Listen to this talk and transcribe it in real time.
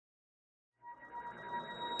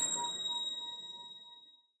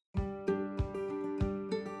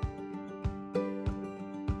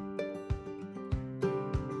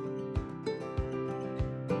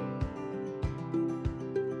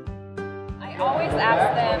always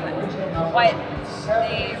ask them what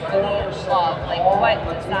they really love, like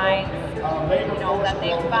what designs, that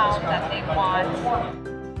they found that they want.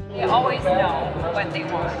 They always know what they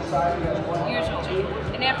want, usually.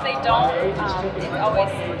 And if they don't, it's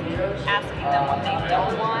always asking them what they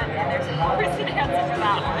don't want, and there's a person answer for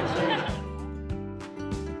that one.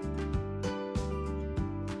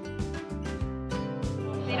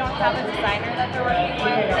 They don't have a designer that they're working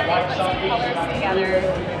with, and they put some colors together,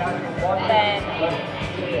 then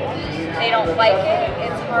they don't like it,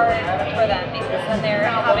 it's hard for them because then they're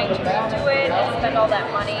having to redo it and spend all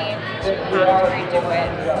that money to have to redo it.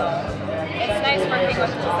 So it's nice working with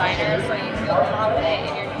a designer so you feel confident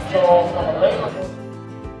in your decision.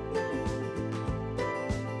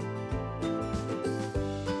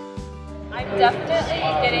 I'm definitely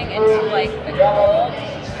getting into like the gold.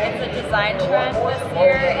 It's a design trend this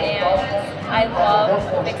year, and I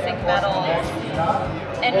love mixing metals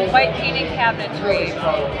and white painted cabinetry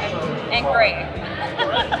and gray.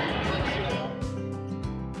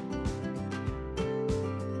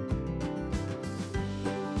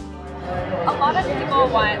 A lot of people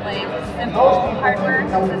want like simple hardware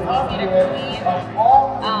because it's easy to clean.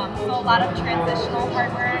 So a lot of transitional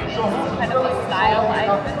hardware is kind of a style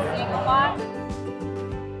I've been seeing a lot.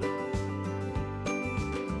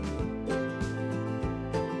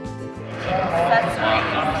 Accessories.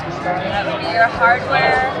 That would be your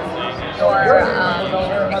hardware, your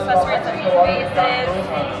accessories that you vases,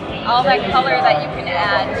 all that color that you can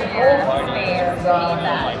add to your space.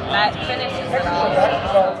 That finishes it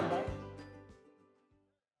all.